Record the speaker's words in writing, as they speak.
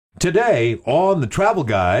Today on the Travel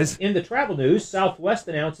Guys. In the travel news, Southwest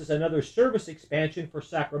announces another service expansion for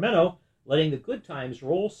Sacramento, letting the good times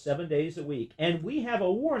roll 7 days a week. And we have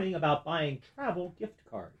a warning about buying travel gift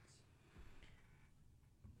cards.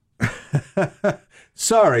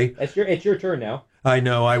 Sorry. It's your turn now. I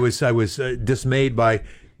know. I was dismayed by.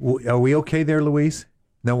 Are we okay there, Louise?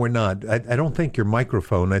 No, we're not. I don't think your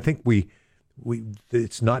microphone. I think we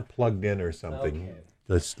it's not plugged in or something. Okay.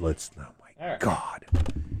 Let's. Oh my Right. God.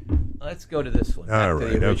 Let's go to this one. All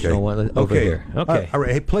right. The original Okay. one over here. Okay. All right.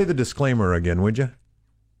 Hey, play the disclaimer again, would you?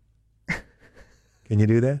 Can you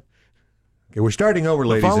do that? Okay, we're starting over,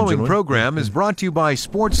 ladies and The gentlemen. following program is brought to you by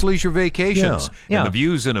Sports Leisure Vacations, Yeah. and the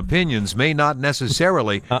views and opinions may not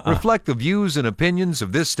necessarily reflect the views and opinions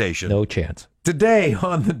of this station. No chance. Today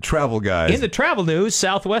on the Travel Guys. In the travel news,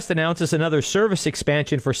 Southwest announces another service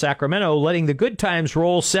expansion for Sacramento, letting the good times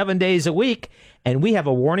roll 7 days a week. And we have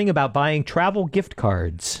a warning about buying travel gift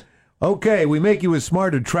cards. Okay, we make you a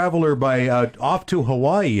smarter traveler by off to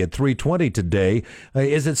Hawaii at 3:20 today.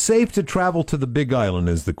 Is it safe to travel to the Big Island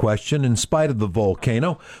is the question, in spite of the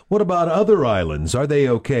volcano. What about other islands? Are they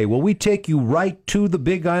okay? Well, we take you right to the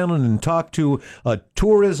Big Island and talk to a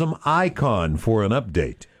tourism icon for an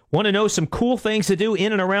update. Want to know some cool things to do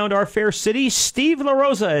in and around our fair city? Steve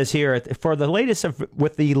LaRosa is here for the latest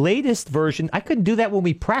with the latest version. I couldn't do that when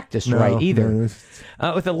we practiced right either. No.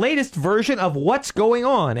 With the latest version of what's going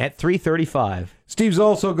on at 3:35. Steve's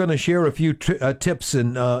also going to share a few tips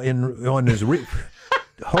on his.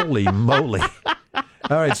 Holy moly!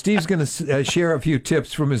 All right, Steve's going to share a few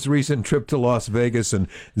tips from his recent trip to Las Vegas and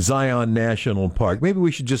Zion National Park. Maybe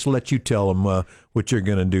we should just let you tell him what you're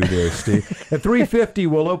going to do there, Steve. At 3:50,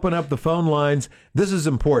 we'll open up the phone lines. This is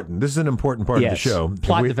important. This is an important part of the show.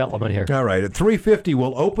 Plot development here. All right, at 3:50,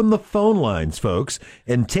 we'll open the phone lines, folks,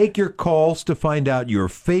 and take your calls to find out your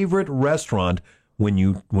favorite restaurant when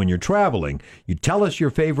you're traveling. You tell us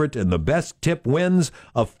your favorite, and the best tip wins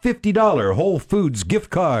a $50 Whole Foods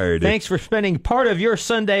gift card. Thanks for spending part of your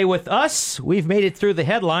Sunday with us. We've made it through the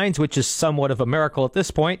headlines, which is somewhat of a miracle at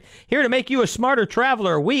this point. Here to make you a smarter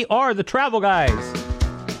traveler, we are the Travel Guys.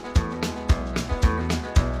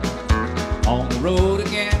 On the road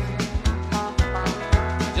again.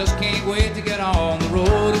 Just can't wait to get on the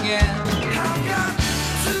road again. I've got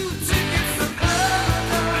 2 tickets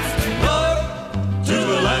to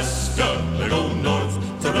Alaska, they go north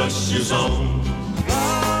to Russia's own.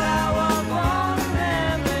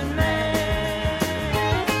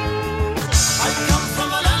 I come from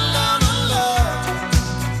a land of love.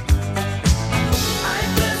 I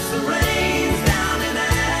bless the rains down in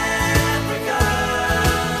Africa.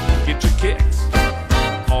 Get your kicks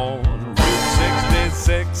on Route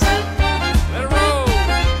 66. Let it roll.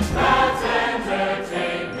 That's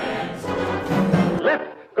entertainment. Let's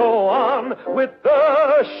go on with the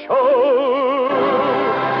show.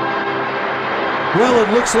 Well, it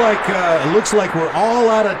looks like we're all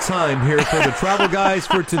out of time here for the Travel Guys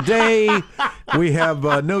for today. We have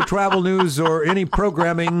no travel news or any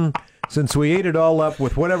programming since we ate it all up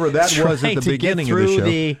with whatever that was at the beginning of the show.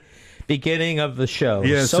 The beginning of the show.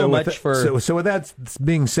 Yeah, so with that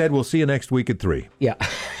being said, we'll see you next week at 3. Yeah.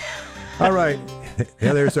 All right.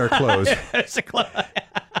 Yeah, there's our close.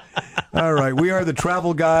 All right, we are the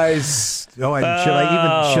Travel Guys. Oh,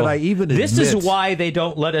 should I even admit? This is why they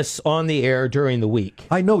don't let us on the air during the week.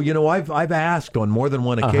 I know. You know, I've asked on more than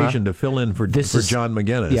one occasion to fill in for John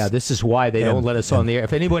McGinnis. Yeah, this is why they don't let us on the air.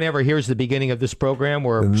 If anyone ever hears the beginning of this program,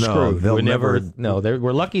 we're screwed. They'll we're never.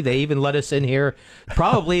 We're lucky they even let us in here.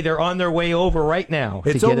 Probably they're on their way over right now.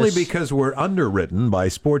 It's only because we're underwritten by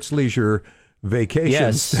Sports Leisure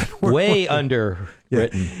Vacations. Yes, way underwritten. Yeah.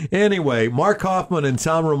 Anyway, Mark Hoffman and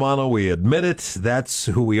Tom Romano, we admit it. That's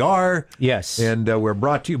who we are. Yes. And we're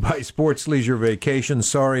brought to you by Sports Leisure Vacations.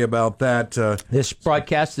 Sorry about that. This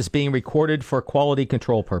broadcast is being recorded for quality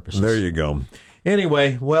control purposes. There you go.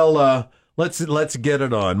 Anyway, well, let's get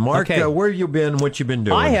it on. Mark, Okay. Where you been? What you been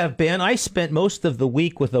doing? I spent most of the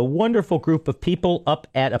week with a wonderful group of people up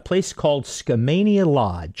at a place called Skamania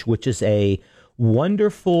Lodge, which is a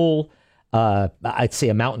wonderful... I'd say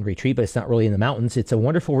a mountain retreat, but it's not really in the mountains. It's a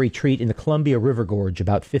wonderful retreat in the Columbia River Gorge,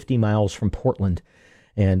 about 50 miles from Portland.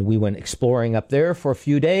 And we went exploring up there for a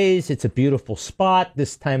few days. It's a beautiful spot.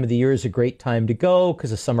 This time of the year is a great time to go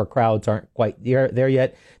because the summer crowds aren't quite there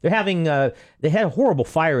yet. They're having they had a horrible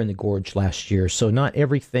fire in the gorge last year, so not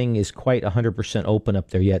everything is quite 100% open up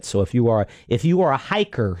there yet. So if you are a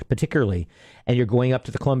hiker, particularly, and you're going up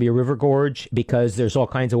to the Columbia River Gorge because there's all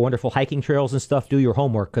kinds of wonderful hiking trails and stuff, do your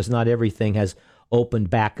homework because not everything has opened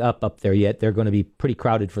back up there yet. They're going to be pretty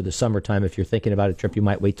crowded for the summertime. If you're thinking about a trip, you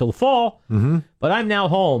might wait till the fall. Mm-hmm. But I'm now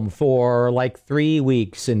home for like 3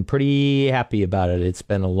 weeks and pretty happy about it. It's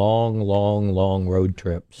been a long, long, long road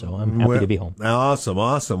trip, so I'm happy to be home. Awesome.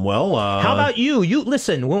 Well, how about you? You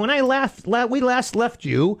listen. When we last left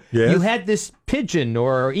you, Yes? you had this pigeon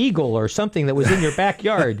or eagle or something that was in your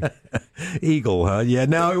backyard. Eagle, huh? Yeah,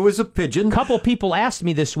 no, it was a pigeon. A couple people asked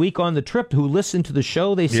me this week on the trip who listened to the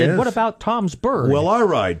show. They said, Yes. "What about Tom's bird?" Well, all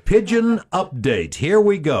right. Pigeon update. Here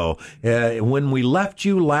we go. When we left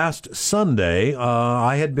you last Sunday,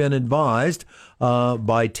 I had been advised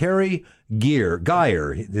by Terry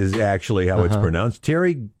Geyer is actually how it's pronounced.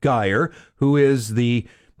 Terry Geyer, who is the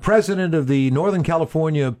president of the Northern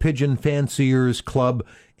California Pigeon Fanciers Club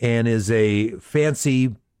and is a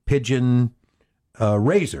fancy pigeon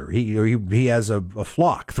raiser. He has a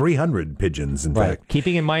flock, 300 pigeons, in fact.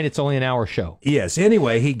 Keeping in mind it's only an hour show. Yes.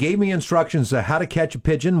 Anyway, he gave me instructions on how to catch a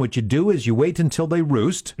pigeon. What you do is you wait until they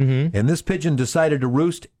roost, and this pigeon decided to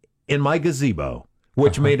roost in my gazebo,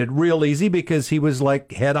 which made it real easy because he was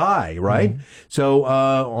like head high, right? So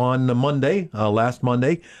on Monday, last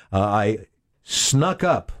Monday, I snuck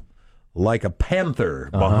up like a panther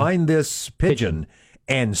behind this pigeon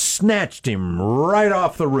and snatched him right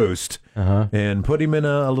off the roost and put him in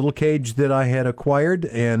a little cage that I had acquired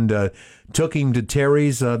and took him to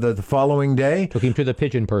Terry's the following day. Took him to the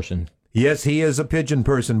pigeon person. Yes, he is a pigeon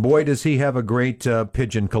person. Boy, does he have a great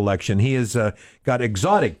pigeon collection. He has got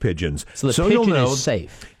exotic pigeons. So the you'll pigeon know, is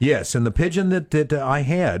safe. Yes, and the pigeon that I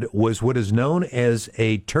had was what is known as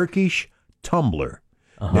a Turkish tumbler.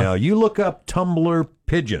 Now, you look up tumbler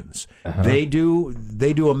pigeons. They do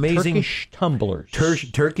amazing Turkish tumblers.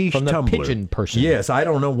 Turkish From the tumbler. pigeon person. Yes, I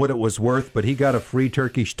don't know what it was worth, but he got a free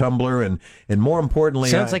Turkish tumbler, and more importantly,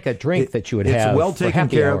 Sounds like a drink that you would have It's well for taken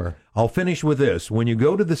happy care hour. of. I'll finish with this: when you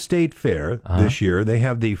go to the state fair this year, they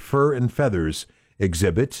have the Fur and Feathers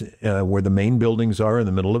exhibit where the main buildings are in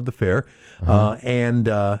the middle of the fair,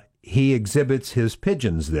 and he exhibits his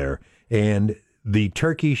pigeons there, and the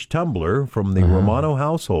Turkish tumbler from the Romano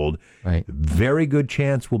household, Right. very good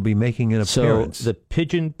chance will be making an So appearance. the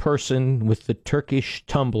pigeon person with the Turkish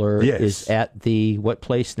tumbler Yes. is at the what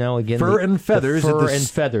place now again? Fur The- and Feathers the at Fur the and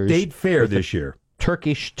Feathers State Fair with the this year.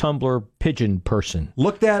 Turkish tumbler pigeon person.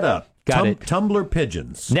 Look that up. Got it. Tumbler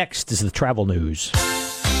pigeons. Next is the travel news.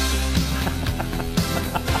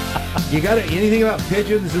 You got anything about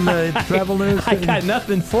pigeons in the travel news? I got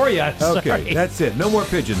nothing for you. I'm Okay, sorry. that's it. No more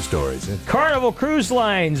pigeon stories. Carnival Cruise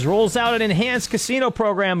Lines rolls out an enhanced casino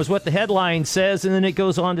program is what the headline says, and then it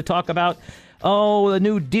goes on to talk about the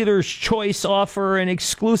new dealer's choice offer and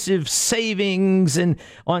exclusive savings and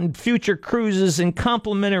on future cruises and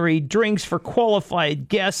complimentary drinks for qualified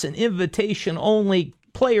guests and invitation only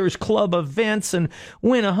Players Club events and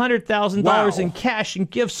win $100,000 in cash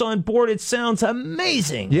and gifts on board. It sounds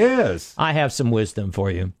amazing. Yes. I have some wisdom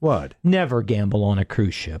for you. What? Never gamble on a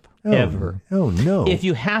cruise ship. Ever. Oh, no. If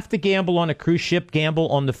you have to gamble on a cruise ship, gamble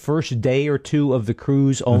on the first day or two of the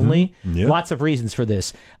cruise only. Yep. Lots of reasons for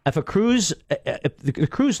this. If the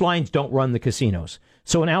cruise lines don't run the casinos,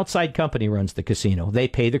 so an outside company runs the casino, they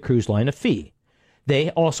pay the cruise line a fee. They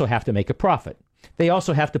also have to make a profit. They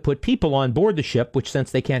also have to put people on board the ship, which since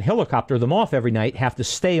they can't helicopter them off every night, have to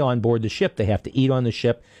stay on board the ship. They have to eat on the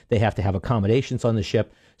ship. They have to have accommodations on the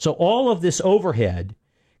ship. So all of this overhead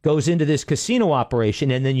goes into this casino operation,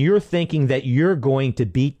 and then you're thinking that you're going to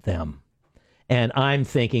beat them. And I'm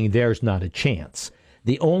thinking there's not a chance.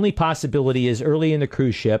 The only possibility is early in the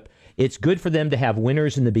cruise ship, it's good for them to have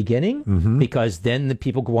winners in the beginning because then the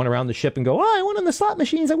people go on around the ship and go, I won on the slot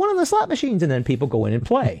machines, and then people go in and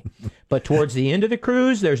play. But towards the end of the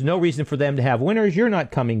cruise, there's no reason for them to have winners. You're not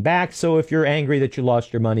coming back, so if you're angry that you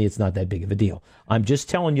lost your money, it's not that big of a deal. I'm just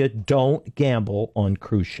telling you, don't gamble on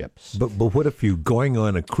cruise ships. But what if you're going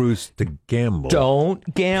on a cruise to gamble?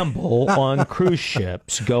 Don't gamble on cruise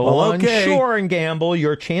ships. Go on Okay. shore and gamble.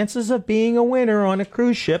 Your chances of being a winner on a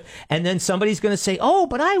cruise ship, and then somebody's going to say, "Oh,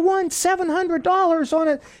 but I won $700 on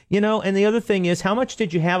it." And the other thing is, how much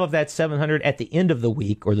did you have of that $700 at the end of the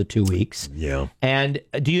week or the 2 weeks? Yeah. And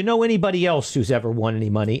do you know anybody else who's ever won any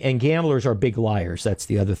money? And gamblers are big liars. That's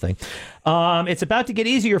the other thing. It's about to get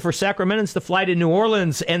easier for Sacramentans to fly to New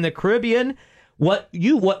Orleans and the Caribbean. What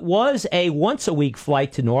was a once a week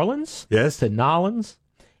flight to New Orleans, Yes. to Nolans,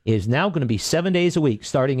 is now going to be 7 days a week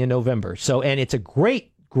starting in November. So, and it's a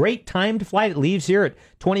great timed flight. It leaves here at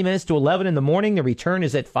 20 minutes to 11 in the morning. The return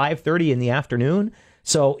is at 5:30 in the afternoon.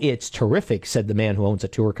 So it's terrific, said the man who owns a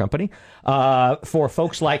tour company, for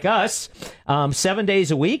folks like us, 7 days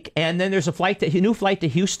a week. And then there's a new flight to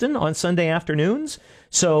Houston on Sunday afternoons.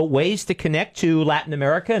 So ways to connect to Latin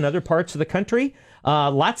America and other parts of the country.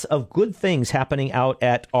 Lots of good things happening out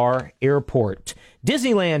at our airport.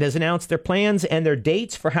 Disneyland has announced their plans and their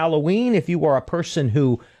dates for Halloween. If you are a person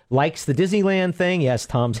who likes the Disneyland thing, yes,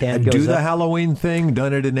 Tom's hand goes Do the up. Halloween thing.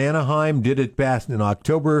 Done it in Anaheim. Did it past in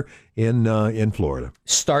October in Florida.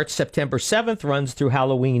 Starts September 7th, runs through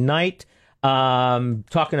Halloween night.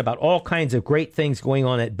 Talking about all kinds of great things going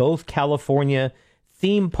on at both California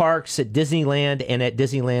theme parks, at Disneyland and at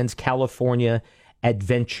Disneyland's California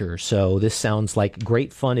Adventure. So this sounds like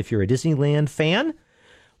great fun if you're a Disneyland fan.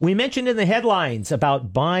 We mentioned in the headlines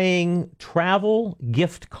about buying travel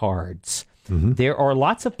gift cards. There are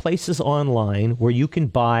lots of places online where you can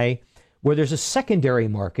buy, where there's a secondary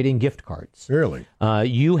market in gift cards. Really?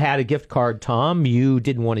 You had a gift card, Tom. You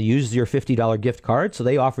didn't want to use your $50 gift card, so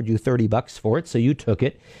they offered you $30 for it, so you took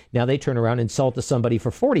it. Now they turn around and sell it to somebody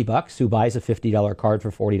for $40 who buys a $50 card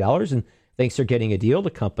for $40 and thinks they're getting a deal. The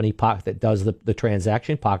company that does the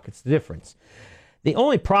transaction pockets the difference. The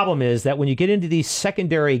only problem is that when you get into these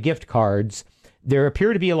secondary gift cards, there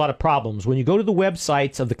appear to be a lot of problems. When you go to the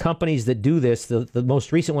websites of the companies that do this, the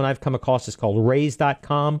most recent one I've come across is called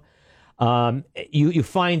Raise.com. You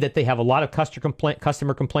find that they have a lot of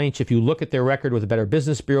customer complaints. If you look at their record with the Better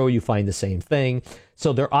Business Bureau, you find the same thing.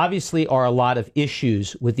 So there obviously are a lot of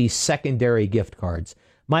issues with these secondary gift cards.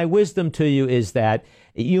 My wisdom to you is that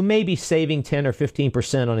you may be saving 10 or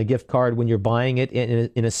 15% on a gift card when you're buying it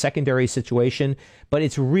in a secondary situation, but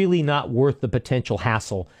it's really not worth the potential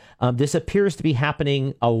hassle. This appears to be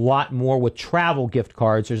happening a lot more with travel gift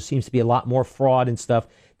cards. There seems to be a lot more fraud and stuff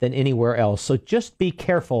than anywhere else. So just be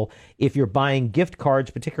careful if you're buying gift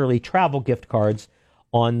cards, particularly travel gift cards,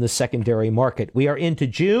 on the secondary market. We are into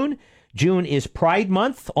June. June is Pride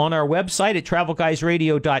Month. On our website at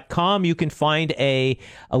travelguysradio.com, you can find a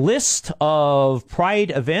list of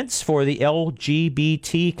Pride events for the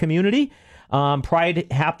LGBT community.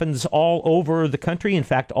 Pride happens all over the country, in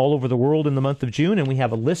fact, all over the world in the month of June, and we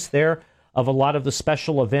have a list there of a lot of the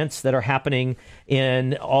special events that are happening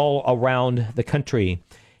in all around the country.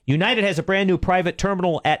 United has a brand new private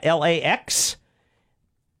terminal at LAX.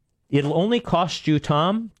 It'll only cost you,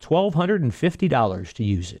 Tom, $1,250 to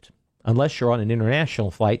use it. Unless you're on an international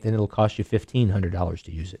flight, then it'll cost you $1,500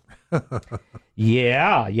 to use it.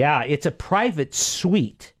 Yeah. It's a private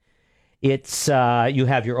suite. It's you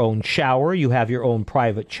have your own shower. You have your own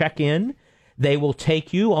private check-in. They will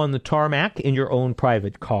take you on the tarmac in your own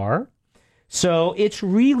private car. So it's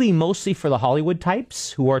really mostly for the Hollywood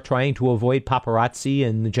types who are trying to avoid paparazzi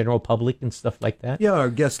and the general public and stuff like that. Yeah, our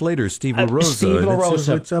guest later, Steve LaRosa. Steve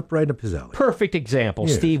LaRosa. It's up right up his alley. Perfect example.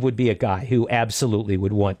 Yeah. Steve would be a guy who absolutely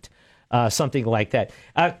would want something like that.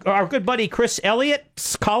 Our good buddy Chris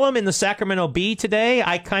Elliott's column in the Sacramento Bee today,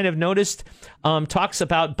 I kind of noticed, talks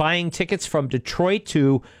about buying tickets from Detroit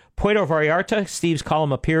to Puerto Vallarta. Steve's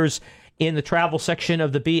column appears in the travel section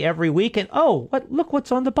of the Bee every week. And look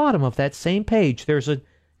what's on the bottom of that same page. There's an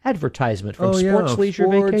advertisement from Sports Leisure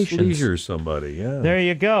Vacations. Leisure somebody, yeah. There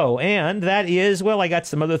you go. And that is, I got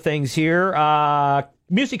some other things here.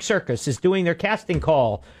 Music Circus is doing their casting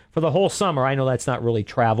call for the whole summer. I know that's not really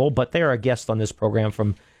travel, but they're a guest on this program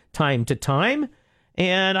from time to time.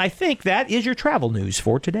 And I think that is your travel news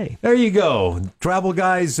for today. There you go. Travel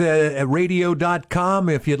Guys at radio.com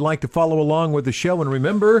if you'd like to follow along with the show. And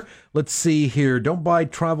remember, let's see here, don't buy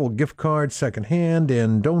travel gift cards secondhand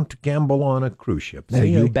and don't gamble on a cruise ship.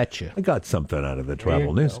 See, you betcha. I got something out of the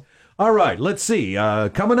travel news. All right, let's see.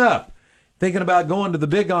 Coming up, thinking about going to the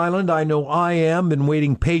Big Island. I know I am. Been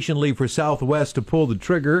waiting patiently for Southwest to pull the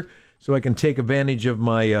trigger so I can take advantage of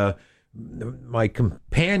my my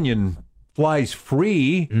companion flies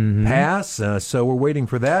free pass. So we're waiting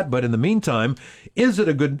for that. But in the meantime, is it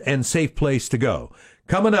a good and safe place to go?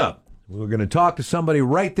 Coming up, we're going to talk to somebody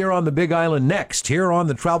right there on the Big Island next here on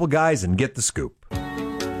the Travel Guys and get the scoop.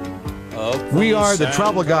 We are the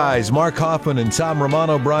Travel Guys, Mark Hoffman and Tom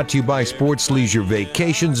Romano, brought to you by Sports Leisure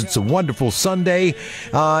Vacations. It's a wonderful Sunday,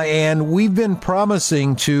 and we've been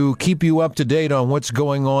promising to keep you up to date on what's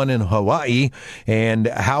going on in Hawaii and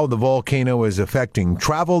how the volcano is affecting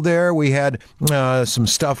travel there. We had some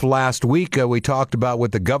stuff last week. We talked about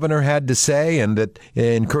what the governor had to say and that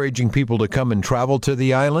encouraging people to come and travel to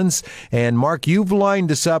the islands. And Mark, you've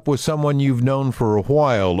lined us up with someone you've known for a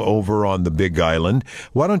while over on the Big Island.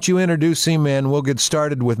 Why don't you introduce him, and we'll get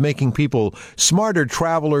started with making people smarter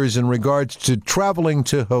travelers in regards to traveling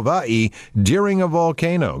to Hawaii during a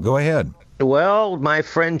volcano. Go ahead. Well, my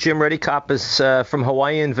friend Jim Reddycop is from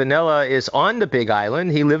Hawaiian Vanilla is on the Big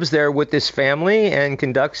Island. He lives there with his family and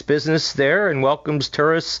conducts business there and welcomes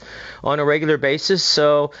tourists on a regular basis.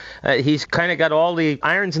 So he's kind of got all the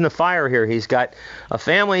irons in the fire here. He's got a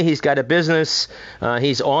family, he's got a business,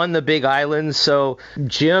 he's on the Big Island. So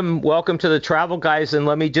Jim, welcome to the Travel Guys, and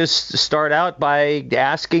let me just start out by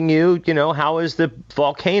asking you, how is the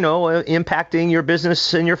volcano impacting your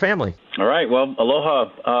business and your family? All right. Well, aloha.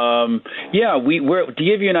 We're to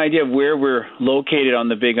give you an idea of where we're located on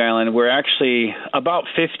the Big Island, we're actually about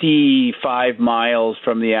 55 miles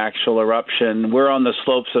from the actual eruption. We're on the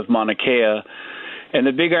slopes of Mauna Kea, and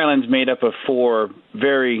the Big Island's made up of 4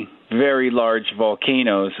 very, very large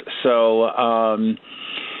volcanoes. So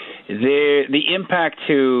the impact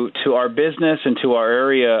to our business and to our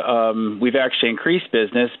area, we've actually increased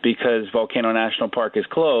business because Volcano National Park is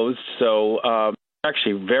closed. So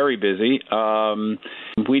actually very busy.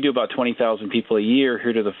 We do about 20,000 people a year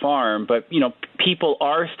here to the farm, but people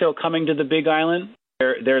are still coming to the Big Island.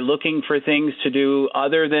 They're looking for things to do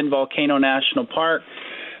other than Volcano National Park.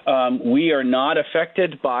 We are not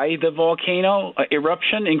affected by the volcano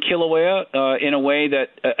eruption in Kilauea in a way that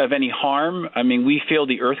of any harm. I mean, we feel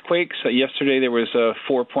the earthquakes. Yesterday there was a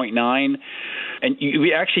 4.9. And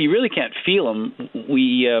you really can't feel them.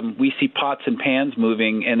 We see pots and pans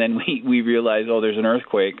moving, and then we realize, there's an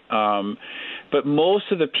earthquake. But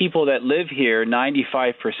most of the people that live here,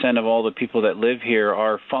 95% of all the people that live here,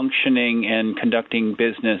 are functioning and conducting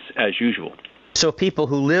business as usual. So people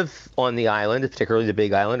who live on the island, particularly the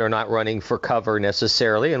Big Island, are not running for cover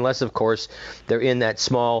necessarily, unless, of course, they're in that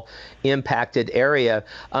small impacted area.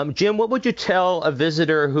 Jim, what would you tell a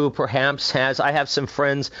visitor who perhaps I have some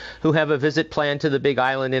friends who have a visit planned to the Big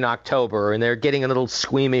Island in October, and they're getting a little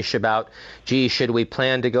squeamish about, should we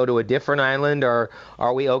plan to go to a different island, or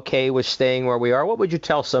are we okay with staying where we are? What would you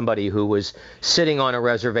tell somebody who was sitting on a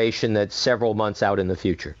reservation that's several months out in the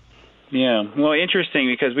future? Yeah, well, interesting,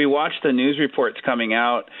 because we watched the news reports coming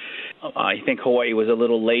out. I think Hawaii was a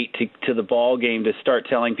little late to the ball game to start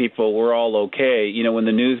telling people we're all okay. When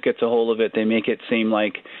the news gets a hold of it, they make it seem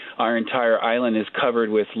like our entire island is covered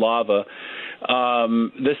with lava.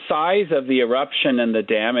 The size of the eruption and the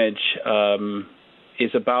damage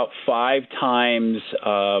is about 5 times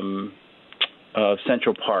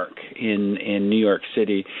Central Park in New York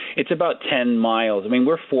City. It's about 10 miles. I mean,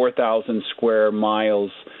 we're 4,000 square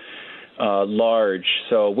miles large,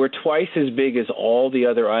 so we're twice as big as all the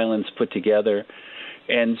other islands put together.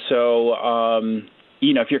 And so,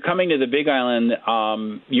 if you're coming to the Big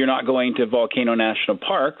Island, you're not going to Volcano National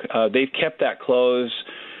Park. They've kept that closed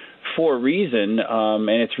for a reason,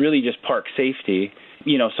 and it's really just park safety.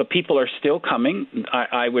 So people are still coming.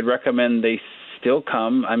 I would recommend they still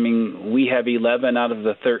come. I mean, we have 11 out of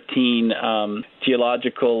the 13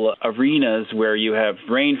 geological arenas where you have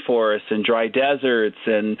rainforests and dry deserts,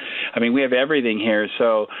 and I mean, we have everything here.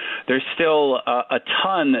 So there's still a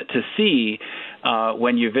ton to see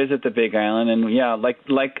when you visit the Big Island. And yeah,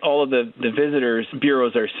 like all of the visitors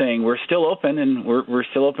bureaus are saying, we're still open, and we're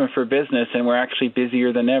still open for business, and we're actually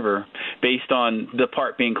busier than ever based on the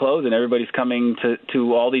park being closed, and everybody's coming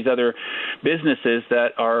to all these other businesses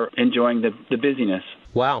that are enjoying the busyness.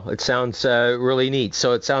 Wow, it sounds really neat.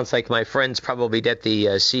 So it sounds like my friends probably at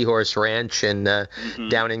the Seahorse Ranch and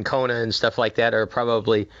down in Kona and stuff like that are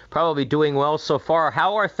probably doing well so far.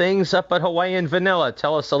 How are things up at Hawaiian Vanilla?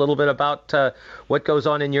 Tell us a little bit about what goes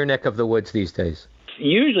on in your neck of the woods these days.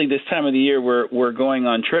 Usually this time of the year we're going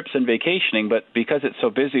on trips and vacationing, but because it's so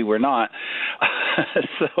busy, we're not.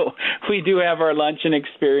 So we do have our luncheon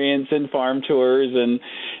experience and farm tours,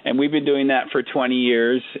 and we've been doing that for 20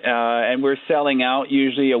 years. And we're selling out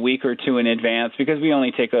usually a week or two in advance because we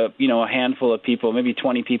only take a handful of people, maybe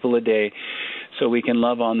 20 people a day, so we can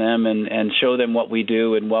love on them and show them what we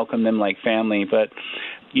do and welcome them like family. But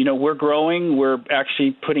we're growing. We're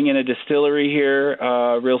actually putting in a distillery here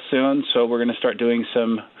real soon, so we're going to start doing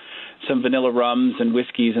some vanilla rums and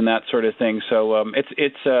whiskeys and that sort of thing. So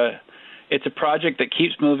it's a project that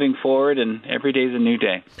keeps moving forward, and every day is a new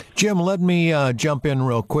day. Jim, let me jump in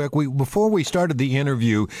real quick. Before we started the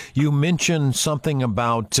interview, you mentioned something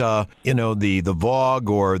about the VOG,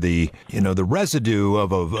 or the residue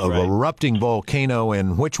of a erupting volcano,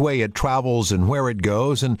 and which way it travels and where it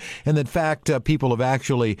goes, and in fact people have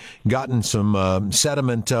actually gotten some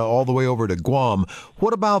sediment all the way over to Guam.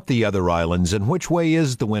 What about the other islands, and which way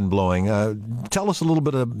is the wind blowing? Tell us a little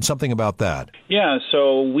bit of something about that. Yeah,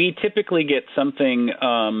 so we typically get something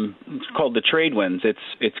called the trade winds.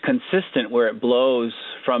 It's consistent where it blows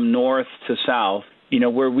from north to south.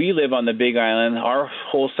 Where we live on the Big Island, our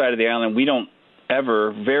whole side of the island, we don't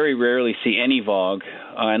ever, very rarely see any VOG.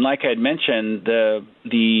 And like I had mentioned,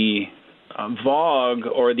 the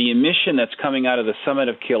VOG or the emission that's coming out of the summit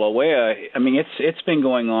of Kilauea, I mean, it's been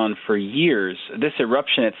going on for years. This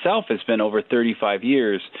eruption itself has been over 35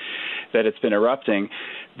 years that it's been erupting.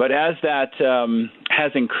 But as that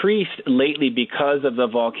has increased lately because of the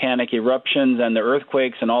volcanic eruptions and the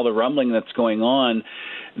earthquakes and all the rumbling that's going on,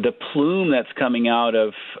 the plume that's coming out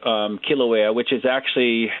of Kilauea, which is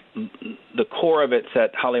actually the core of it's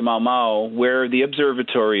at Halemaumau, where the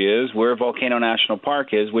observatory is, where Volcano National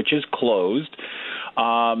Park is, which is closed.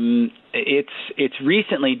 It's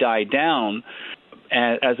recently died down.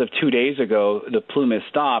 As of 2 days ago, the plume has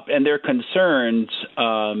stopped, and their concerns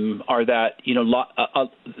are that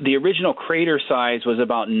the original crater size was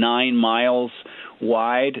about 9 miles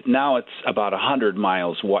wide. Now it's about 100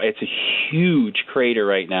 miles wide. It's a huge crater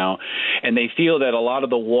right now, and they feel that a lot of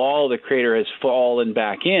the wall of the crater has fallen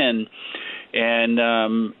back in. And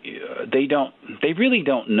they really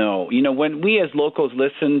don't know. When we as locals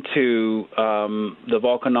listen to the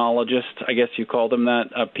volcanologists, I guess you call them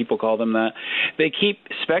that, people call them that, they keep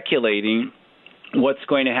speculating what's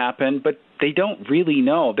going to happen, but they don't really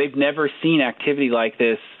know. They've never seen activity like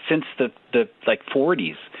this since the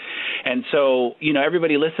 40s. And so,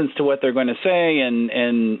 everybody listens to what they're going to say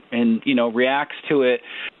and reacts to it.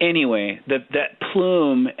 Anyway, that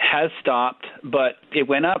plume has stopped, but it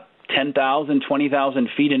went up 10,000, 20,000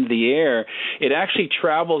 feet into the air. It actually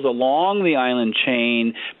travels along the island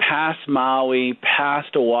chain, past Maui,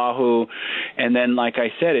 past Oahu, and then, like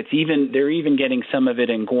I said, they're even getting some of it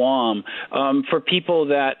in Guam. For people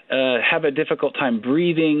that have a difficult time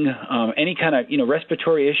breathing, any kind of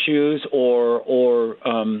respiratory issues, or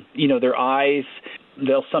their eyes,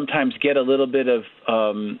 they'll sometimes get a little bit of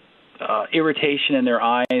irritation in their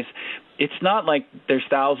eyes. It's not like there's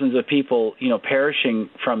thousands of people, perishing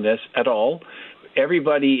from this at all.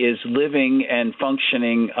 Everybody is living and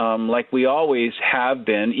functioning like we always have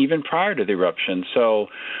been, even prior to the eruption. So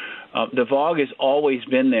the VOG has always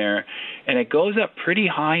been there, and it goes up pretty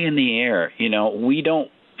high in the air. We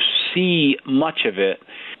don't see much of it.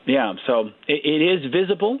 Yeah, so it is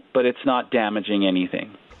visible, but it's not damaging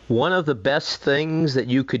anything. One of the best things that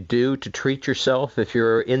you could do to treat yourself if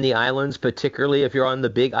you're in the islands, particularly if you're on the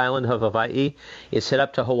big island of Hawaii, is head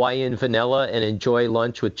up to Hawaiian Vanilla and enjoy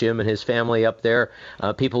lunch with Jim and his family up there.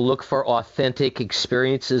 People look for authentic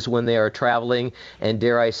experiences when they are traveling, and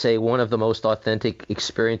dare I say, one of the most authentic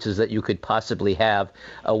experiences that you could possibly have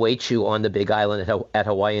awaits you on the big island at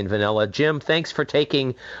Hawaiian Vanilla. Jim, thanks for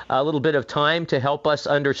taking a little bit of time to help us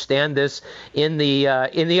understand this in the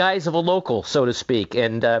eyes of a local, so to speak,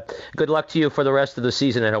 and good luck to you for the rest of the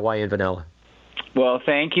season at Hawaiian Vanilla. Well,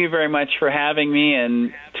 thank you very much for having me,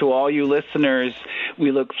 and to all you listeners,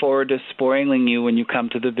 we look forward to spoiling you when you come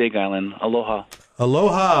to the Big Island. Aloha.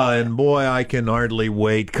 Aloha, and boy, I can hardly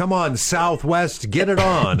wait. Come on, Southwest, get it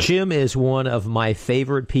on. Jim is one of my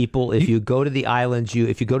favorite people. If you go to the islands,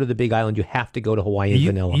 if you go to the Big Island, you have to go to Hawaiian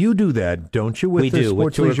Vanilla. You do that, don't you, with the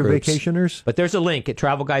Sports Leisure Vacationers? But there's a link at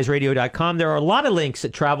TravelGuysRadio.com. There are a lot of links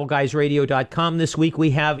at TravelGuysRadio.com this week.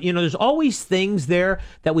 We have, there's always things there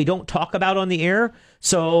that we don't talk about on the air.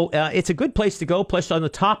 So it's a good place to go. Plus, on the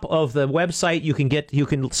top of the website, you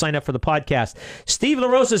can sign up for the podcast. Steve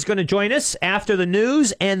LaRosa is going to join us after the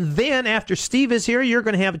news, and then after Steve is here, you're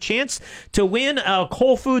going to have a chance to win a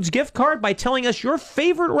Whole Foods gift card by telling us your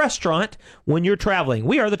favorite restaurant when you're traveling.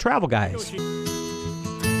 We are the Travel Guys.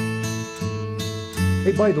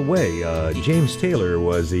 Hey, by the way, James Taylor,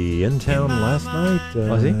 was he in town last night?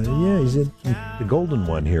 Was he? Yeah, he's in the Golden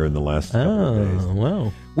One here in the last couple of days. Oh,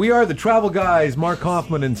 wow. We are the Travel Guys, Mark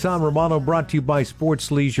Hoffman and Sam Romano, brought to you by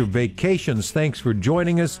Sports Leisure Vacations. Thanks for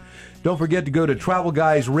joining us. Don't forget to go to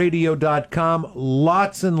TravelGuysRadio.com.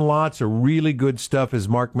 Lots and lots of really good stuff, as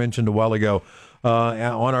Mark mentioned a while ago,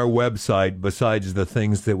 on our website, besides the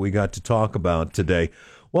things that we got to talk about today.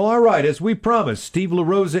 Well, all right, as we promised, Steve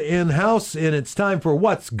LaRosa in-house, and it's time for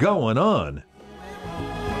What's Going On.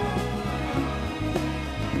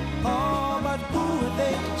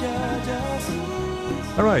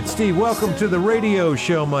 All right, Steve, welcome to the radio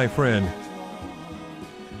show, my friend.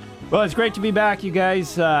 Well, it's great to be back, you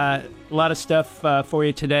guys. A lot of stuff for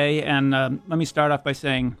you today, and let me start off by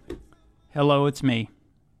saying, hello, it's me.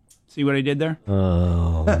 See what I did there?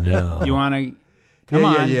 Oh, no. You want to... Come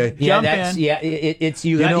on, jump in. It's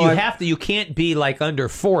you. You can't be like under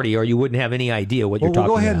 40, or you wouldn't have any idea what you're talking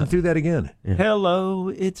about. Well, go ahead and do that again. Yeah. Hello,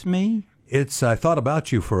 it's me. I thought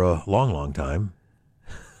about you for a long, long time.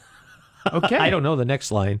 Okay. I don't know the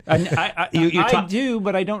next line. I You do,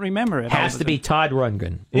 but I don't remember it. Has to be Todd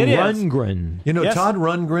Rundgren. It is. Rundgren. You know, Yes. Todd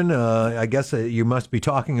Rundgren, I guess you must be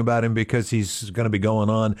talking about him because he's going to be going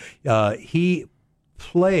on. He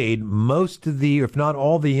played most of the, if not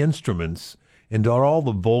all the instruments and all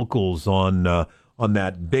the vocals on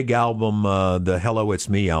that big album, the Hello, It's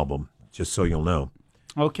Me album, just so you'll know.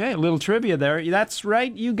 Okay, a little trivia there. That's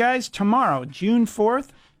right, you guys. Tomorrow, June 4th,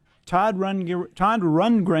 Todd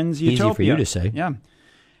Rundgren's Utopia. Easy for you to say. Yeah.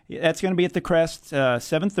 That's going to be at the Crest,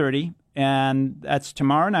 7:30, and that's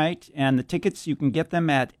tomorrow night. And the tickets, you can get them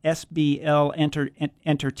at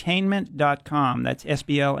sblentertainment.com. That's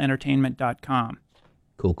sblentertainment.com.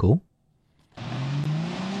 Cool.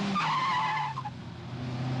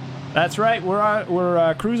 That's right.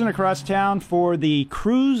 We're cruising across town for the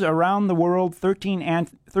Cruise Around the World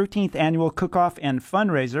 13th Annual Cook-Off and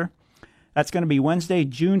Fundraiser. That's going to be Wednesday,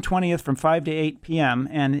 June 20th from 5 to 8 p.m.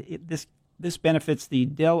 And this benefits the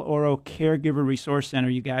Del Oro Caregiver Resource Center,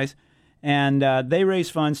 you guys. And they raise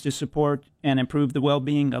funds to support and improve the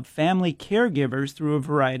well-being of family caregivers through a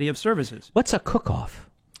variety of services. What's a cook-off?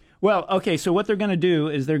 Well, okay, so what they're going to do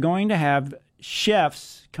is they're going to have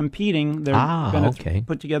chefs competing. They're going to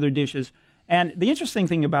put together dishes. And the interesting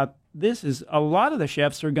thing about this is a lot of the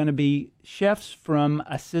chefs are going to be chefs from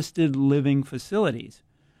assisted living facilities,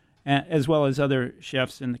 as well as other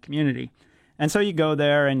chefs in the community. And so you go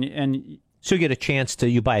there and So you get a chance to,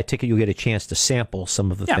 you buy a ticket, you get a chance to sample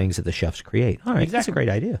some of the things that the chefs create. All right, That's a great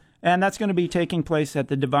idea. And that's going to be taking place at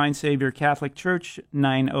the Divine Savior Catholic Church,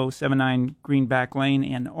 9079 Greenback Lane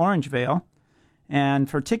in Orangevale. And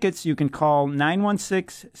for tickets, you can call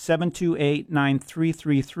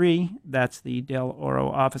 916-728-9333. That's the Del Oro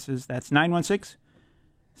offices. That's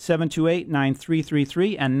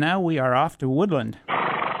 916-728-9333. And now we are off to Woodland.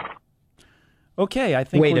 Okay, I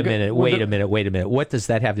think Wait a minute. What does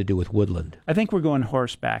that have to do with Woodland? I think we're going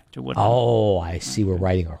horseback to Woodland. Oh, I see. We're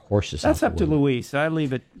riding our horses. That's out up to Luis. I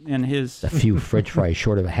leave it in his... A few French fries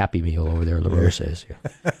short of a Happy Meal over there, LaRose says. Yeah.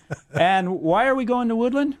 And why are we going to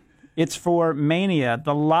Woodland? It's for Mania,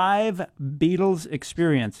 the live Beatles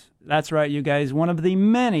experience. That's right, you guys. One of the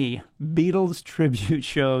many Beatles tribute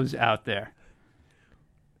shows out there.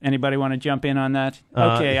 Anybody want to jump in on that?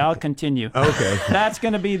 Okay, I'll continue. Okay. That's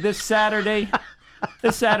going to be this Saturday, June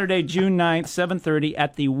 9th, 7:30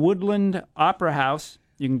 at the Woodland Opera House.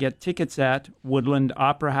 You can get tickets at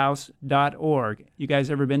woodlandoperahouse.org. You guys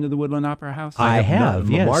ever been to the Woodland Opera House? I have,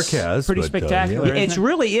 yes. Mark has. Pretty spectacular. yeah. Isn't It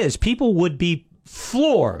really is. People would be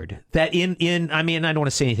floored that I mean, I don't want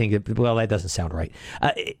to say anything, well, that doesn't sound right,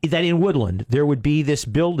 that in Woodland there would be this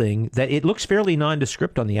building that it looks fairly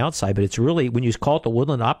nondescript on the outside, but it's really, when you call it the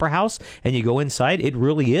Woodland Opera House and you go inside, it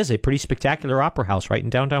really is a pretty spectacular opera house right in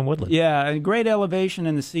downtown Woodland. Yeah, a great elevation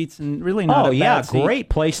in the seats and really not a bad seat. Great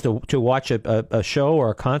place to watch a show or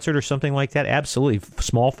a concert or something like that. Absolutely.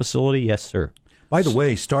 Small facility, yes, sir. By the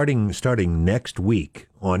way, starting next week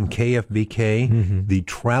on KFBK, the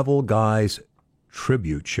Travel Guys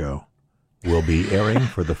tribute show will be airing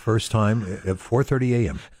for the first time at 4:30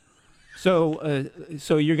 a.m. So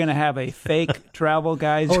you're going to have a fake Travel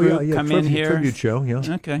Guys group come in here? Tribute show, yeah.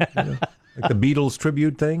 Okay. Like the Beatles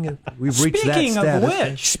tribute thing. We've reached that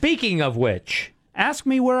status. Speaking of which, ask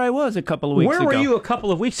me where I was a couple of weeks ago. where were you a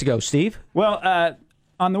couple of weeks ago, Steve? Well,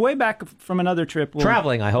 on the way back from another trip.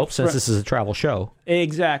 Traveling, I hope, since this is a travel show.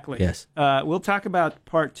 Exactly. Yes. We'll talk about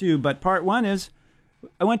part two, but part one is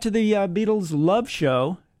I went to the Beatles Love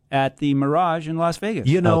Show at the Mirage in Las Vegas.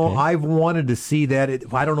 You know, I've wanted to see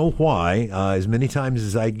that. I don't know why. As many times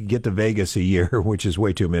as I get to Vegas a year, which is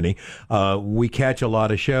way too many, we catch a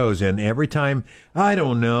lot of shows, and every time, I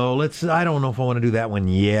don't know if I want to do that one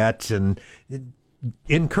yet. And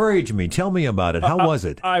encourage me. Tell me about it. How was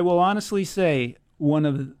it? I will honestly say one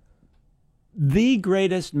of the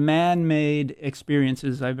greatest man-made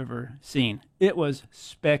experiences I've ever seen. It was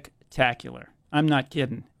spectacular. I'm not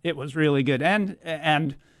kidding. It was really good.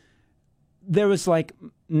 And there was like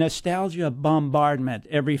nostalgia bombardment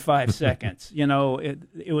every 5 seconds. You know,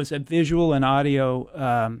 it was a visual and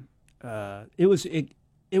audio. It was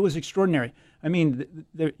extraordinary. I mean,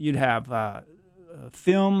 you'd have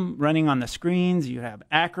film running on the screens. You have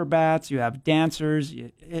acrobats. You have dancers.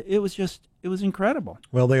 It was incredible.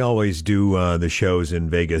 Well, they always do the shows in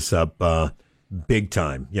Vegas up big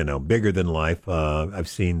time, you know, bigger than life. I've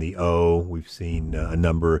seen the O. We've seen a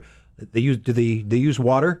number. They use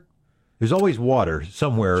water? There's always water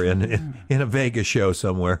somewhere in a Vegas show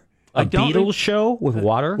somewhere. A Beatles show with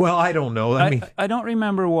water? Well, I don't know. I mean, I don't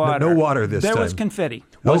remember water. No water this time. There was confetti.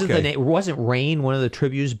 Wasn't Rain one of the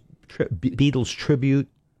Beatles tribute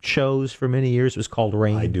shows for many years. It was called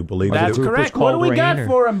Rain. I do believe That's it. correct. What do we got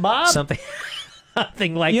for him, Bob? Something,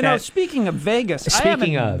 something like You that. know, speaking of Vegas, I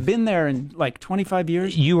Speaking haven't of- been there in like 25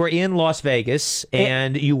 years. You were in Las Vegas,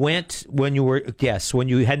 and you went when you were when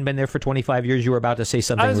you hadn't been there for 25 years. You were about to say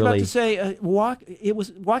something I was really. about to say, It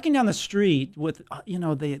was walking down the street with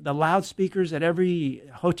the loudspeakers at every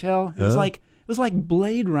hotel. It was like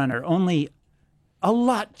Blade Runner, only a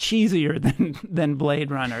lot cheesier than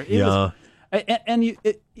Blade Runner. It was, and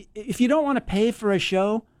if you don't want to pay for a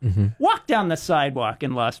show, walk down the sidewalk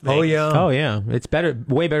in Las Vegas. Oh, yeah. Oh yeah, it's better,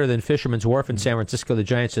 way better than Fisherman's Wharf in San Francisco. The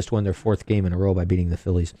Giants just won their 4th game in a row by beating the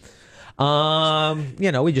Phillies. We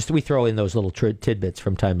throw in those little tidbits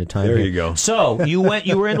from time to time. There here. you go. So you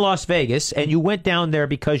were in Las Vegas, and you went down there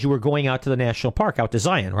because you were going out to the national park, out to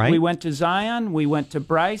Zion, right? We went to Zion. We went to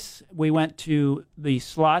Bryce. We went to the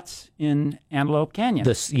slots in Antelope Canyon.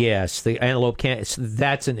 The Antelope Canyon.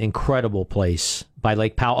 That's an incredible place by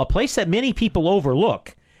Lake Powell, a place that many people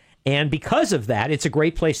overlook, and because of that, it's a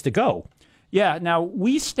great place to go. Yeah, now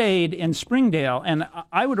we stayed in Springdale, and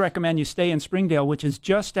I would recommend you stay in Springdale, which is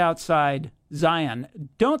just outside Zion.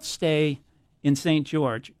 Don't stay in St.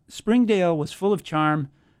 George. Springdale was full of charm,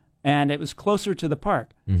 and it was closer to the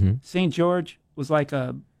park. Mm-hmm. St. George was like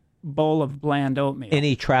a bowl of bland oatmeal.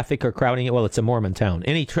 Any traffic or crowding? Well, it's a Mormon town.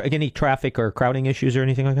 Any traffic or crowding issues or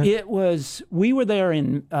anything like that? We were there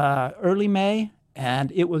in early May,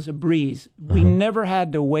 and it was a breeze. We never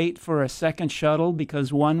had to wait for a second shuttle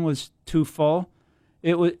because one was too full.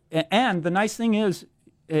 And the nice thing is,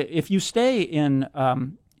 if you stay in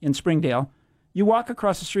Springdale, you walk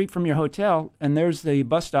across the street from your hotel, and there's the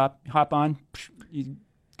bus stop. Hop on, you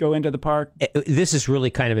go into the park. This is really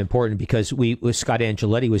kind of important because Scott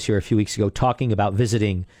Angeletti was here a few weeks ago talking about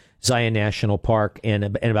visiting Zion National Park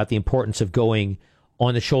and about the importance of going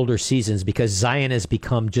on the shoulder seasons, because Zion has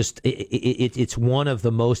become it's one of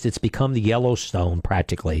the most, it's become the Yellowstone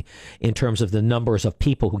practically in terms of the numbers of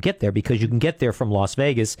people who get there, because you can get there from Las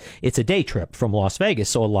Vegas. It's a day trip from Las Vegas.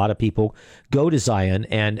 So a lot of people go to Zion,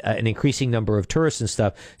 and an increasing number of tourists and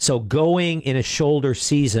stuff. So going in a shoulder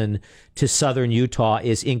season to southern Utah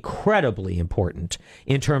is incredibly important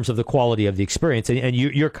in terms of the quality of the experience. And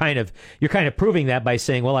you're kind of proving that by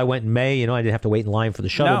saying, well, I went in May, I didn't have to wait in line for the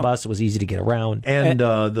shuttle bus. It was easy to get around. And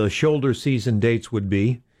the shoulder season dates would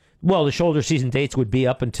be? Well, the shoulder season dates would be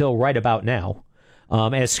up until right about now.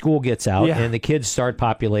 As school gets out and the kids start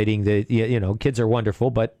populating, kids are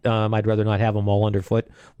wonderful, but I'd rather not have them all underfoot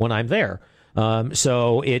when I'm there.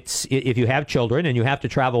 So if you have children and you have to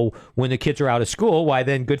travel when the kids are out of school, why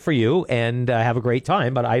then good for you and have a great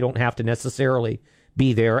time. But I don't have to necessarily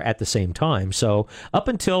be there at the same time. So up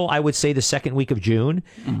until I would say the second week of June,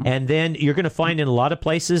 and then you're going to find in a lot of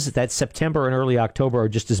places that September and early October are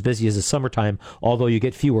just as busy as the summertime, although you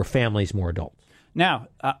get fewer families, more adults. Now,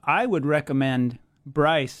 I would recommend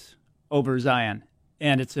Bryce over Zion,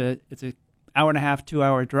 and it's a hour and a half, 2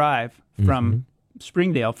 hour drive from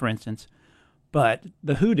Springdale, for instance. But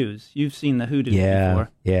the Hoodoos, you've seen the Hoodoos before.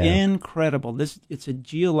 Yeah. Incredible. It's a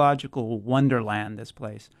geological wonderland, this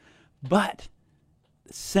place. But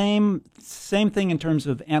same thing in terms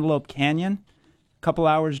of Antelope Canyon, couple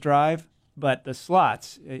hours drive, but the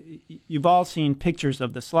slots, you've all seen pictures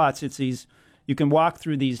of the slots. It's these, you can walk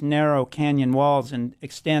through these narrow canyon walls and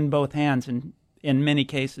extend both hands and in many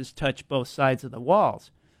cases touch both sides of the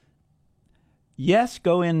walls. Yes,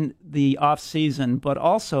 go in the off season, but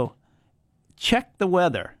also check the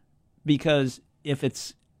weather, because if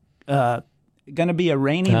it's going to be a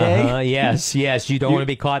rainy day. Yes, you don't want to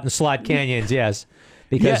be caught in slot canyons, yes.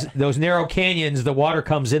 Because those narrow canyons, the water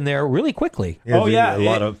comes in there really quickly. A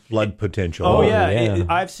lot of flood potential.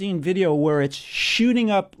 I've seen video where it's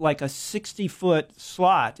shooting up like a 60-foot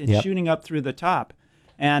slot. It's shooting up through the top.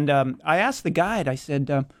 And I asked the guide, I said,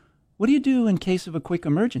 what do you do in case of a quick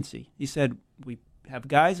emergency? He said, we have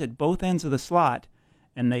guys at both ends of the slot,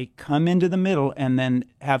 and they come into the middle and then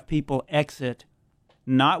have people exit,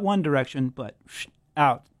 not one direction, but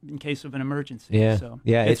out in case of an emergency.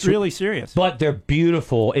 It's really serious. But they're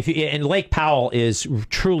beautiful. And Lake Powell is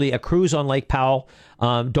truly a cruise on Lake Powell.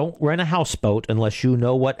 Don't rent a houseboat unless you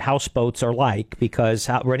know what houseboats are like, because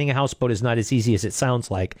renting a houseboat is not as easy as it sounds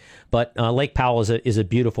like. But Lake Powell is a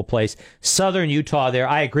beautiful place. Southern Utah there,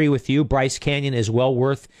 I agree with you. Bryce Canyon is well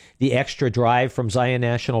worth the extra drive from Zion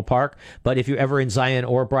National Park. But if you're ever in Zion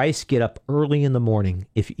or Bryce, get up early in the morning.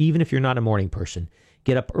 Even if you're not a morning person,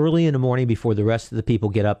 get up early in the morning before the rest of the people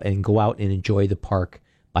get up and go out and enjoy the park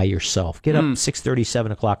by yourself. Get up 6:30,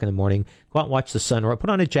 7 o'clock in the morning. Go out and watch the sunrise. Put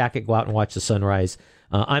on a jacket. Go out and watch the sunrise.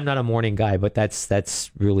 I'm not a morning guy, but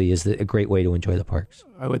that's really is a great way to enjoy the parks.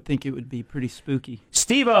 I would think it would be pretty spooky.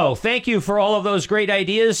 Steve-O, thank you for all of those great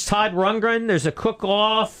ideas. Todd Rundgren, there's a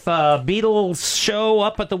cook-off, Beatles show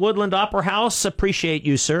up at the Woodland Opera House. Appreciate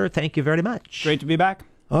you, sir. Thank you very much. Great to be back.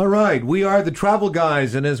 All right, we are the Travel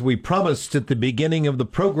Guys, and as we promised at the beginning of the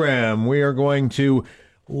program, we are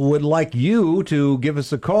would like you to give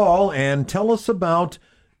us a call and tell us about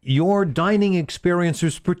your dining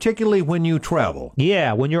experiences, particularly when you travel.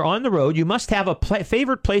 Yeah, when you're on the road, you must have a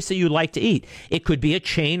favorite place that you like to eat. It could be a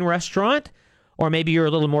chain restaurant, or maybe you're a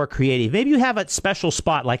little more creative. Maybe you have a special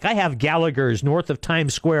spot, like I have Gallagher's north of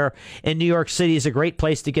Times Square in New York City is a great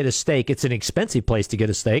place to get a steak. It's an expensive place to get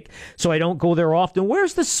a steak, so I don't go there often.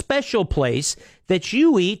 Where's the special place that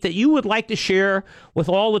you eat that you would like to share with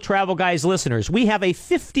all the Travel Guys listeners? We have a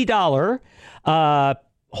 $50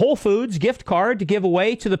 Whole Foods gift card to give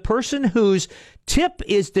away to the person whose tip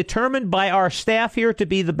is determined by our staff here to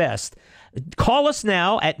be the best. Call us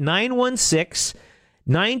now at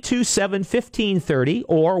 916-927-1530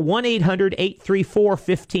 or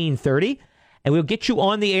 1-800-834-1530, and we'll get you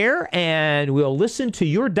on the air, and we'll listen to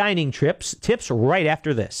your dining tips right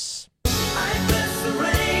after this. I bless the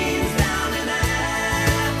rains down in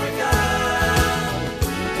Africa.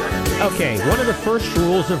 Okay, one of the first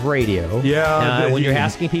rules of radio, when you're you-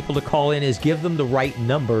 asking people to call in, is give them the right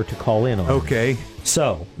number to call in on. Okay.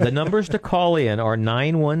 So the numbers to call in are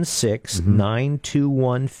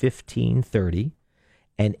 916-921-1530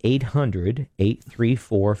 and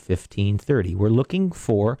 800-834-1530. We're looking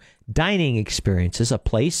for dining experiences, a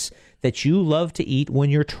place that you love to eat when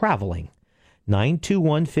you're traveling.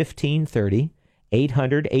 921-1530,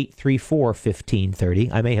 800-834-1530.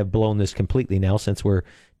 I may have blown this completely now since we're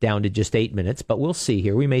down to just 8 minutes, but we'll see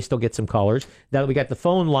here. We may still get some callers. Now that we got the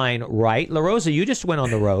phone line right. La Rosa, you just went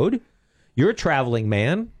on the road. You're a traveling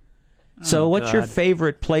man. So what's your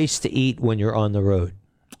favorite place to eat when you're on the road?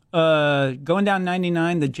 Going down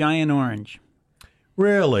 99, the Giant Orange.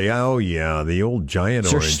 Really? Oh, yeah, the old Giant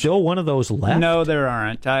Is there Orange. still one of those left? No, there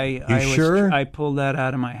aren't. sure? I pulled that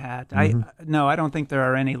out of my hat. I don't think there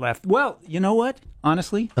are any left. Well, you know what?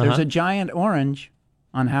 Honestly, there's a Giant Orange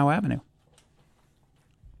on Howe Avenue.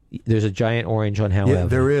 There's a Giant Orange on Howe Yeah, Avenue.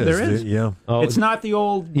 there is. There is. Yeah. Oh, It's not the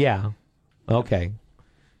old. Yeah. Okay.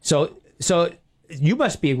 So you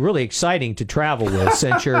must be really exciting to travel with,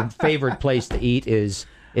 since your favorite place to eat is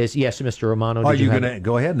yes, Mr. Romano. Are did you have going to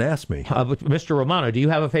go ahead and ask me? but Mr. Romano, do you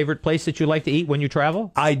have a favorite place that you like to eat when you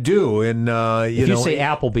travel? I do, and If you say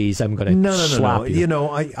Applebee's, I'm going to slap you. You know,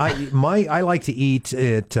 I like to eat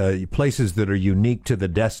at places that are unique to the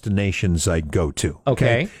destinations I go to.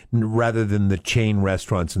 Okay. Rather than the chain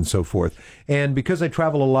restaurants and so forth. And because I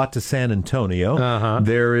travel a lot to San Antonio,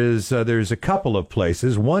 there's a couple of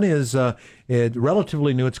places. One is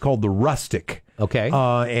relatively new. It's called the Rustic. Okay.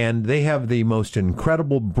 And they have the most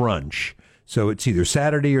incredible brunch. So it's either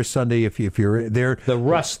Saturday or Sunday if you're there. The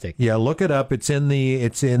Rustic. Yeah, look it up. What's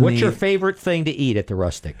your favorite thing to eat at the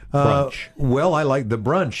Rustic brunch? Well, I like the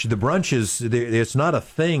brunch. The brunch it's not a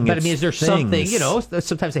thing. But I it's mean, is there things. something,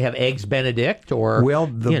 sometimes they have eggs Benedict or,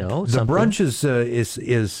 the something. brunch is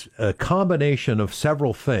a combination of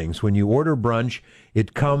several things. When you order brunch,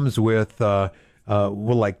 it comes with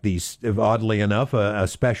like these, oddly enough, a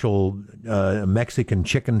special Mexican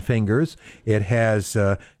chicken fingers. It has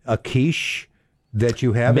a quiche that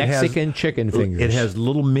you have. Mexican chicken fingers. It has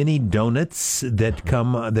little mini donuts that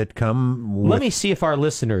come. Let me see if our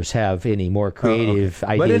listeners have any more creative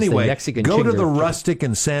ideas But anyway, than Mexican go chicken. to the Rustic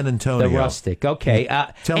in San Antonio. The Rustic. Okay.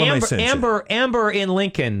 Tell them I sent you. Amber in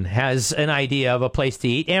Lincoln has an idea of a place to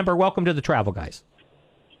eat. Amber, welcome to the Travel Guys.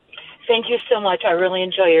 Thank you so much. I really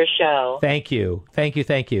enjoy your show. Thank you.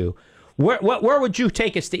 Where would you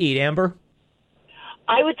take us to eat, Amber?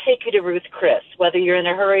 I would take you to Ruth Chris, whether you're in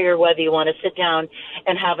a hurry or whether you want to sit down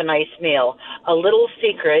and have a nice meal. A little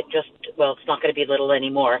secret, it's not going to be little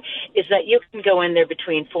anymore, is that you can go in there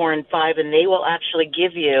between 4 and 5 and they will actually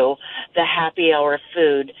give you the happy hour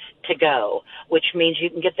food to go, which means you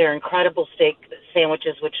can get their incredible steak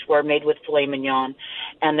sandwiches, which were made with filet mignon,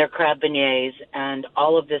 and their crab beignets, and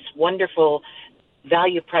all of this wonderful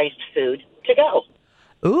value-priced food to go.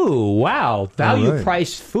 Ooh, wow.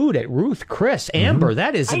 Value-priced food at Ruth Chris. Amber,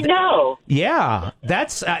 that is... I know. Yeah,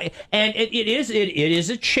 that's... and it is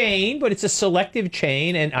a chain, but it's a selective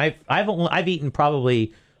chain, and I've eaten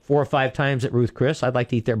probably 4 or 5 times at Ruth Chris. I'd like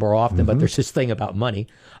to eat there more often, but there's this thing about money.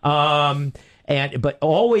 But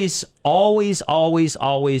always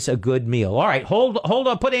a good meal. All right, hold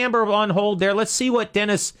on. Put Amber on hold there. Let's see what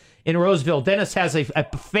Dennis in Roseville. Dennis has a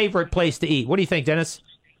favorite place to eat. What do you think, Dennis?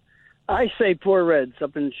 I say Poor Reds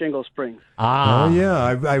up in Shingle Springs. Ah. Oh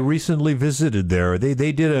yeah, I recently visited there.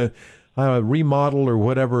 They did a remodel or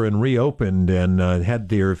whatever and reopened and had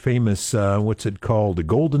their famous what's it called, the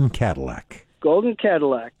Golden Cadillac. Golden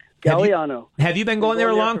Cadillac, Galliano. Have you been going there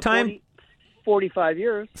a long for time? 45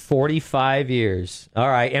 years. 45 years. All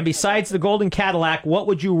right. And besides the Golden Cadillac, what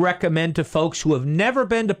would you recommend to folks who have never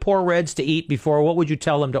been to Poor Reds to eat before? What would you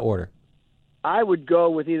tell them to order? I would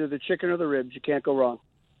go with either the chicken or the ribs. You can't go wrong.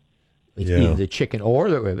 Either the chicken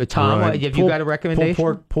or the rib. Tom, Right. have you got a recommendation?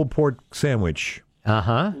 Pulled pork sandwich.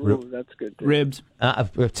 Uh-huh. Ooh, that's good. Too. Ribs.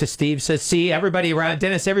 To Steve says, see, everybody around,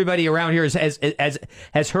 Dennis, everybody around here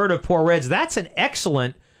has heard of Poor Reds. That's an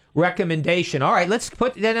excellent recommendation. All right, let's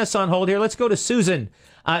put Dennis on hold here. Let's go to Susan.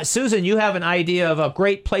 Susan, you have an idea of a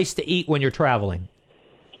great place to eat when you're traveling.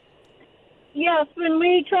 Yes, when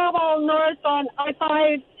we travel north on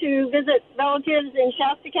I-5 to visit relatives in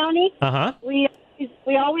Shasta County, Uh-huh. we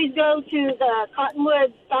always go to the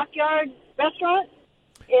Cottonwood Stockyard restaurant.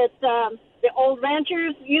 It's the old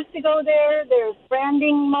ranchers used to go there. There's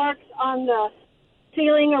branding marks on the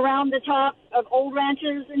ceiling around the top of old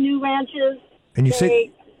ranches and new ranches. And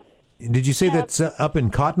did you say that's up in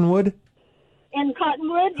Cottonwood? In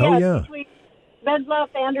Cottonwood, Oh, yes, yeah. between Red Bluff,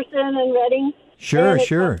 Anderson, and Redding. Sure, And it's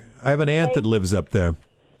sure. I have an aunt that lives up there.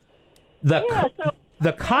 The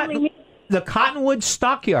family- the Cottonwood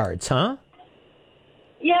Stockyards, huh?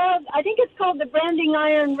 Yeah, I think it's called the Branding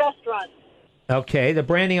Iron Restaurant. Okay, the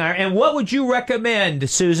Branding Iron. And what would you recommend,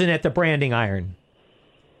 Susan, at the Branding Iron?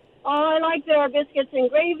 Oh, I like their biscuits and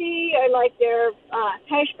gravy. I like their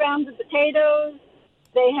hash browns and potatoes.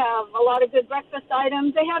 They have a lot of good breakfast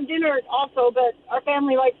items. They have dinner also, but our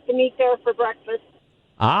family likes to meet there for breakfast.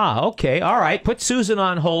 Ah, okay, all right. Put Susan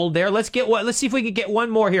on hold there. Let's see if we can get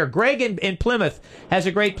one more here. Greg in Plymouth has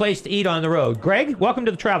a great place to eat on the road. Greg, welcome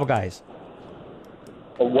to the Travel Guys.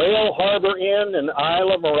 Whale Harbor Inn in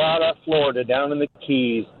Isla Mirada, Florida, down in the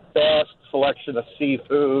Keys. Best selection of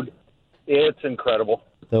seafood. It's incredible.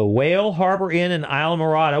 The Whale Harbor Inn in Isla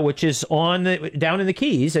Mirada, which is down in the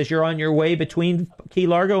Keys as you're on your way between Key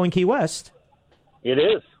Largo and Key West. It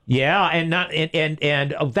is. Yeah, and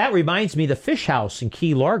that reminds me, the Fish House in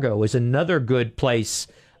Key Largo is another good place.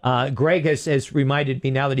 Greg has reminded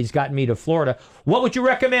me now that he's gotten me to Florida. What would you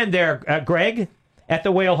recommend there, Greg, at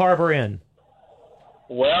the Whale Harbor Inn?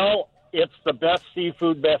 Well, it's the best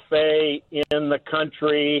seafood buffet in the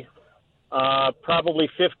country. Probably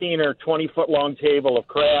 15 or 20-foot long table of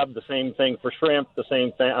crab, the same thing for shrimp, the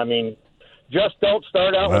same thing. I mean, just don't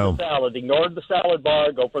start out with a salad. Ignore the salad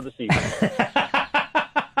bar, go for the seafood.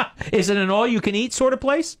 Is it an all-you-can-eat sort of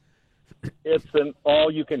place? It's an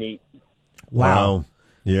all-you-can-eat. Wow.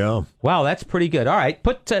 Yeah. Wow, that's pretty good. All right,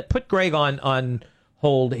 put Greg on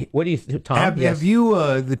hold. What do you think, Tom? Have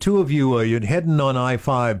you, the two of you, you're heading on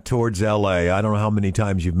I-5 towards L.A. I don't know how many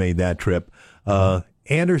times you've made that trip.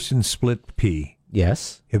 Anderson Split Pea.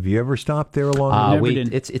 Yes. Have you ever stopped there along the way?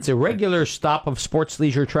 It's a regular stop of sports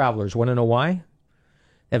leisure travelers. Want to know why?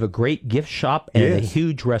 They have a great gift shop and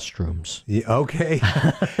huge restrooms. Yeah, okay.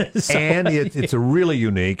 And it's a really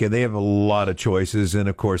unique, and they have a lot of choices, and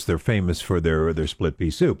of course they're famous for their split pea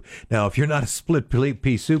soup. Now, if you're not a split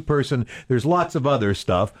pea soup person, there's lots of other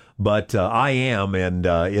stuff, but I am, and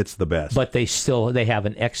it's the best. But they have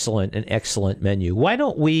an excellent menu. Why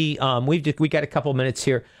don't we? We got a couple minutes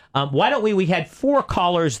here. Why don't we had 4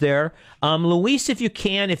 callers there. Luis, if you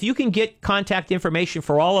can get contact information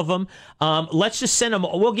for all of them, let's just send them.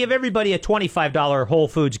 We'll give everybody a $25 Whole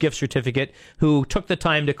Foods gift certificate who took the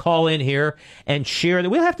time to call in here and share.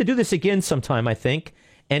 We'll have to do this again sometime, I think,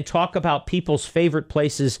 and talk about people's favorite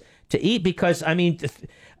places to eat, because, I mean,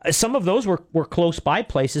 some of those were close by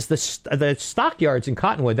places. The Stockyards in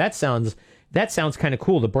Cottonwood, that sounds kind of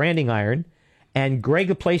cool, the Branding Iron. And Greg,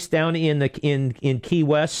 a place down in Key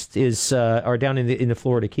West or down in the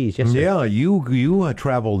Florida Keys. Yes, sir. Yeah, you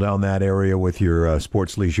travel down that area with your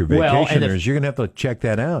sports leisure vacationers. You're going to have to check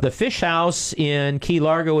that out. The Fish House in Key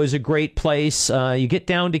Largo is a great place. You get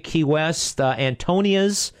down to Key West.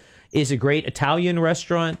 Antonia's is a great Italian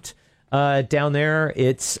restaurant down there.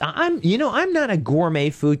 I'm not a gourmet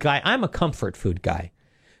food guy. I'm a comfort food guy.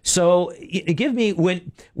 So give me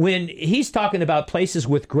when he's talking about places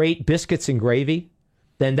with great biscuits and gravy,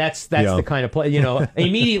 then that's the kind of place,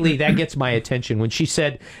 immediately that gets my attention. When she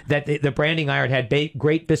said that the Branding Iron had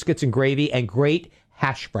great biscuits and gravy and great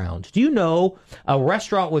hash browns. Do you know a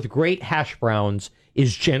restaurant with great hash browns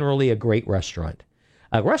is generally a great restaurant?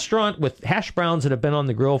 A restaurant with hash browns that have been on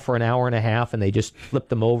the grill for an hour and a half and they just flip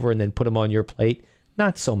them over and then put them on your plate,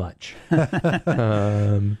 not so much.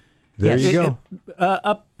 There you go.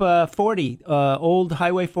 Up 40, Old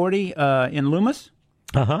Highway 40 in Loomis.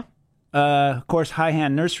 Uh-huh. Of course, High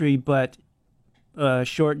Hand Nursery, but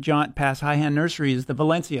short jaunt past High Hand Nursery is the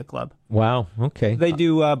Valencia Club. Wow. Okay. They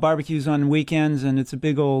do barbecues on weekends, and it's a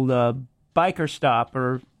big old biker stop,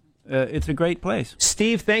 or it's a great place.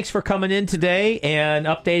 Steve, thanks for coming in today and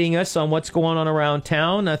updating us on what's going on around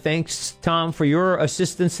town. Thanks, Tom, for your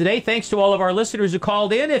assistance today. Thanks to all of our listeners who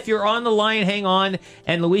called in. If you're on the line, hang on,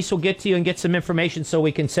 and Luis will get to you and get some information so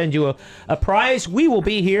we can send you a prize. We will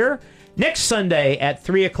be here next Sunday at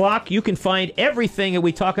 3 o'clock. You can find everything that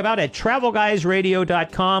we talk about at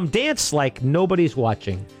TravelGuysRadio.com. Dance like nobody's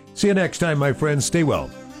watching. See you next time, my friends. Stay well.